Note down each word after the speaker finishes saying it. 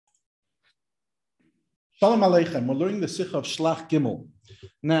Shalom Aleichem. We're learning the Sikha of Shlach Gimel.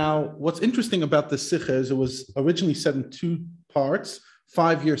 Now, what's interesting about this Sikha is it was originally said in two parts,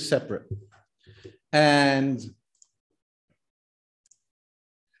 5 years separate. And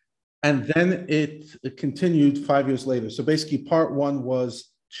then it continued 5 years later. So basically, part one was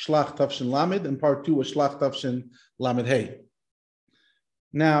Shlach Tavshin Lamed, and part two was Shlach Tavshin Lamed Hey.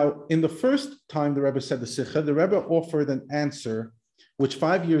 Now, in the first time the Rebbe said the Sikha, the Rebbe offered an answer, which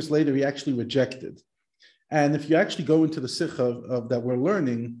 5 years later he actually rejected. And if you actually go into the Sikha of that we're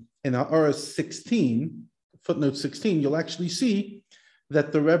learning in Ha'ara 16, footnote 16, you'll actually see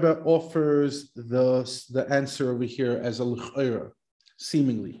that the Rebbe offers the answer over here as a l'chayra,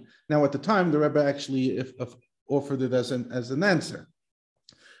 seemingly. Now, at the time, the Rebbe actually offered it as an answer.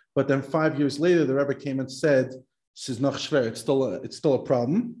 But then 5 years later, the Rebbe came and said, "This is noch shver, it's still a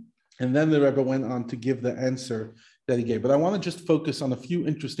problem." And then the Rebbe went on to give the answer that he gave. But I want to just focus on a few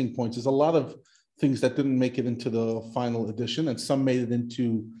interesting points. There's a lot of things that didn't make it into the final edition, and some made it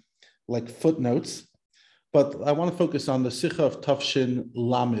into like footnotes. But I want to focus on the Sikha of Tavshin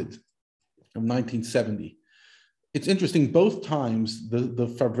Lamed of 1970. It's interesting, both times the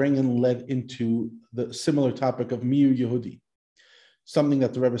Farbrengen led into the similar topic of Miu Yehudi. Something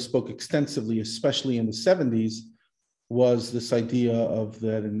that the Rebbe spoke extensively, especially in the 70s, was this idea of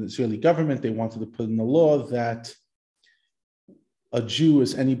that in the Israeli government, they wanted to put in the law that a Jew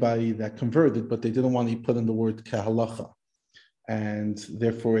is anybody that converted, but they didn't want to put in the word kahalacha. And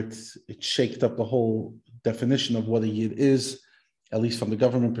therefore it shaked up the whole definition of what a Yid is, at least from the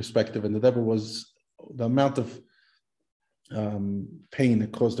government perspective. And the Rebbe was, the amount of pain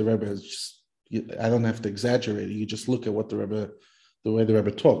it caused the Rebbe is just, I don't have to exaggerate it. You just look at what the way the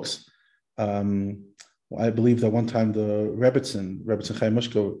Rebbe talks. I believe that one time the Rebbetzin Chaim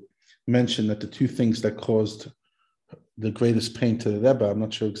Mushko mentioned that the two things that caused the greatest pain to the Rebbe, I'm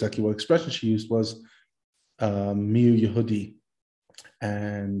not sure exactly what expression she used, was Miu Yehudi,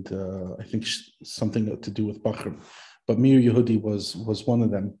 and I think something to do with Bachrim. But Miu Yehudi was one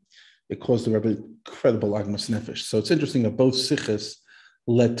of them. It caused the Rebbe incredible agmas nefesh. So it's interesting that both sikhs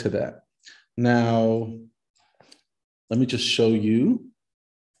led to that. Now, let me just show you.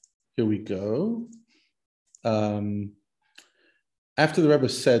 Here we go. After the Rebbe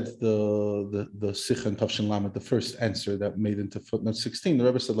said the Sikha and Tavshin Lamed, the first answer that made into footnote 16, the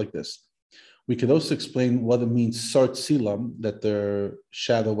Rebbe said like this: we could also explain what it means Sart Silam, that their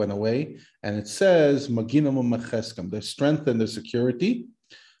shadow went away, and it says Maginam Macheskam, their strength and their security,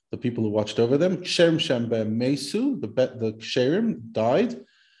 the people who watched over them. Ksherim Shem Mesu, the Ksherim died,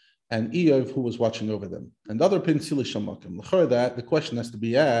 and Eov, who was watching over them. And the other Pinsili Shamakim. That the question has to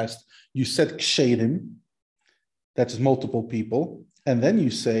be asked. You said Ksherim, that's multiple people, and then you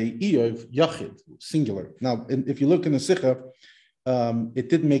say Eov Yachid, singular. Now, if you look in the Sikha, it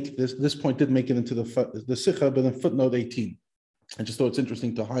did make this point did make it into the Sikha, but in footnote 18. I just thought it's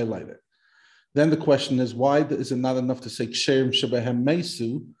interesting to highlight it. Then the question is, why is it not enough to say Ksherim Shebehem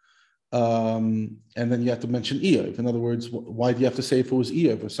Mesu, and then you have to mention Eov? In other words, why do you have to say if it was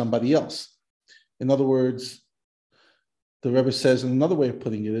Eov or somebody else? In other words, the Rebbe says, and another way of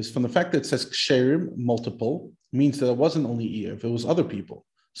putting it is, from the fact that it says Ksherim, multiple, means that it wasn't only Eov, it was other people.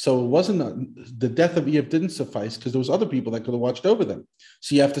 So it wasn't, the death of Eov didn't suffice because there was other people that could have watched over them.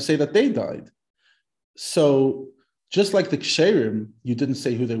 So you have to say that they died. So just like the Ksherim, you didn't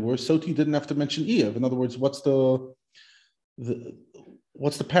say who they were, so you didn't have to mention Eov. In other words, what's the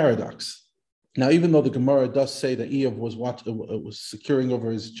paradox? Now, even though the Gemara does say that Eov was securing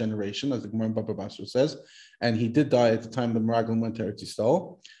over his generation, as the Gemara in Baba Basra says, and he did die at the time the Meraglim went to Eretz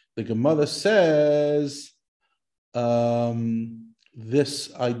Yisrael, the Gemara says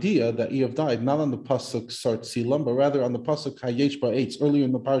this idea that Eov died not on the pasuk Sart Silam, but rather on the pasuk Hayesh Ba'etz, earlier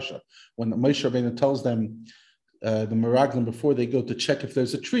in the parsha, when Moshe Rabbeinu tells them the Meraglim before they go to check if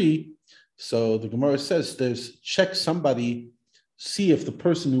there's a tree. So the Gemara says check somebody. See if the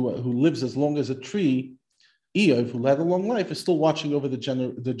person who lives as long as a tree, Eov, who had a long life, is still watching over the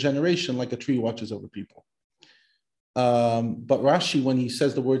generation like a tree watches over people. But Rashi, when he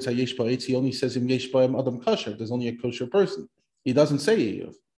says the words Hayesh Ba'etz, he only says Im Yesh Ba'em Adam Kasher. There's only a kosher person. He doesn't say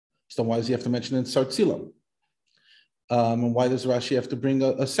Eov. So why does he have to mention it in Sart Silam? And why does Rashi have to bring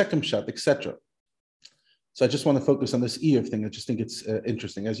a second shot, etc.? So I just want to focus on this Eov thing. I just think it's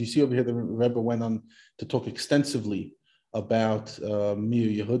interesting. As you see over here, the Rebbe went on to talk extensively about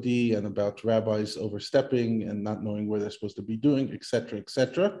Miu Yehudi and about rabbis overstepping and not knowing where they're supposed to be doing, etc.,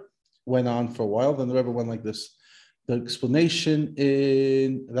 etc. Went on for a while. Then the Rebbe went like this. The explanation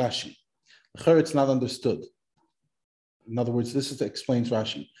in Rashi. It's not understood. In other words, explains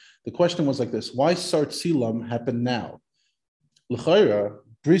Rashi. The question was like this: why Sart Silam happened now? L'chayra,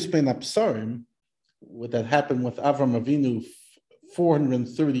 Bris Ben Apsarim what that happened with Avram Avinu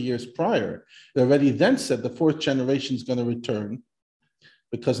 430 years prior, it already then said the fourth generation is going to return,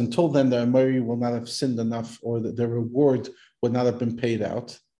 because until then the Amori will not have sinned enough, or their reward would not have been paid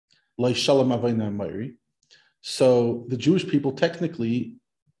out. So the Jewish people technically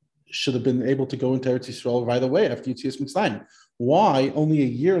should have been able to go into Eretz Yisrael right away after Yetzias Mitzrayim. Why only a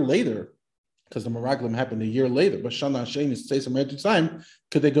year later? Because the Meraglim happened a year later. But Shana Hashem is Tzeis Eretz Yisrael,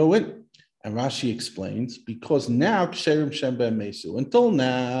 could they go in? And Rashi explains, because now Ksherim Shem Mesu. Until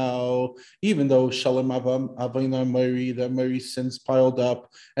now, even though Shalom Avayna Mari, the Mari sins piled up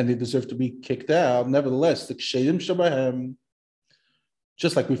and they deserve to be kicked out, nevertheless, the Ksherim Shabahem,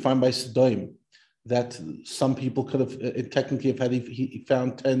 just like we find by Sodom, that some people could have technically, if he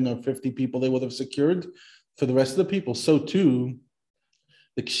found 10 or 50 people, they would have secured for the rest of the people. So too,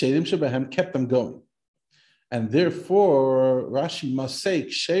 the Ksherim Shabahem kept them going. And therefore, Rashi must say,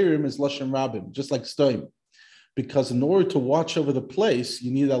 Ksherim is Lashon Rabim, just like Sodom. Because in order to watch over the place,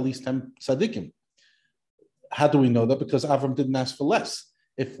 you need at least 10 tzaddikim. How do we know that? Because Avram didn't ask for less.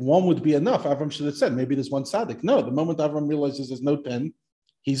 If one would be enough, Avram should have said, maybe there's one tzaddik. No, the moment Avram realizes there's no 10,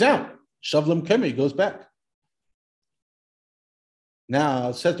 he's out. Shavlam Kemi goes back.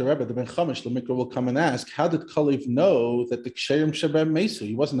 Now, says the Rebbe, the Ben Chamish, the Mikra will come and ask, how did Kalev know that the Ksherim Shabbat Mesu?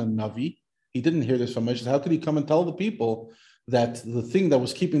 He wasn't a Navi. He didn't hear this from Moshe. How could he come and tell the people that the thing that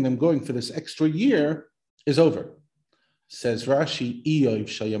was keeping them going for this extra year is over? Says Rashi, Iyov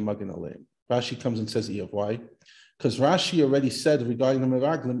Shayam Magen Aleim. Rashi comes and says Iyov. Why? Because Rashi already said regarding the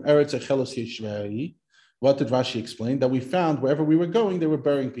Meraglim, Eretz Echelos Yishmei. What did Rashi explain? That we found wherever we were going, they were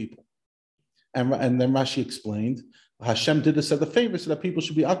burying people. And then Rashi explained, Hashem did this as a favor so that people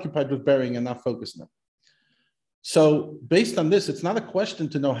should be occupied with burying and not focusing on. So based on this, it's not a question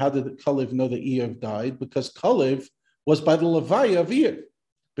to know how did Kalev know that Iyov died, because Kalev was by the Levaya of Iyov,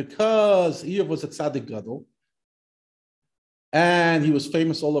 because Iyov was a tzaddik gadol, and he was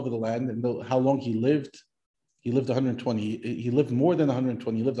famous all over the land. And how long he lived 120. He lived more than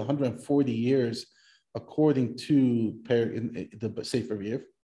 120. He lived 140 years, according to the Sefer Iyov,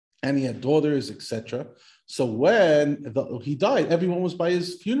 and he had daughters, etc. So when he died, everyone was by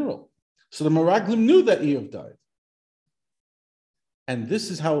his funeral. So the Meraglim knew that Iyov died. And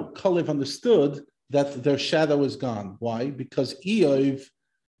this is how Kalev understood that their shadow is gone. Why? Because Iyov,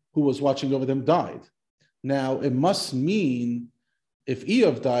 who was watching over them, died. Now, it must mean if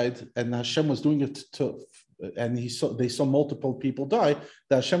Iyov died and Hashem was doing it and they saw multiple people die,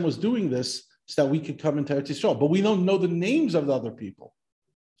 that Hashem was doing this so that we could come into Eretz Yisrael. But we don't know the names of the other people.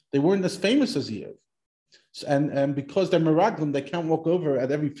 They weren't as famous as Iyov. And because they're Meraglim, they can't walk over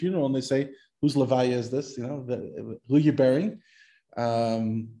at every funeral and they say, whose Levaya is this? Who are you burying?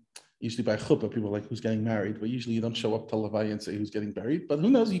 Usually by chuppah, people are like, who's getting married? But usually you don't show up to Levaya and say who's getting buried. But who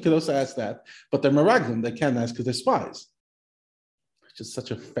knows? You could also ask that. But they're Meraglim, they can't ask because they're spies. It's just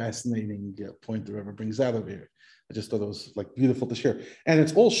such a fascinating point the Rebbe brings out of here. I just thought it was like beautiful to share. And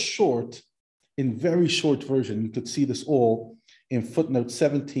it's all short, in very short version. You could see this all in footnote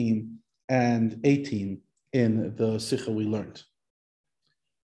 17 and 18 in the Sikha we learned.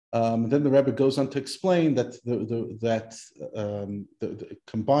 Then the Rebbe goes on to explain that the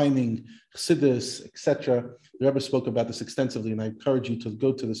combining Chassidus, etc. The Rebbe spoke about this extensively, and I encourage you to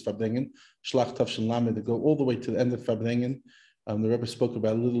go to this Farbrengen, Shlach Tavshin Lamed, to go all the way to the end of Farbrengen. The Rebbe spoke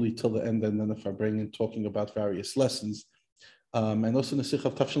about literally till the end, and then the Farbrengen, talking about various lessons, and also in the Sikh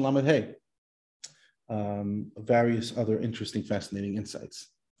of Tavshin Lamed Hey, various other interesting, fascinating insights.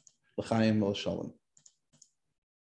 L'chaim, Shalom.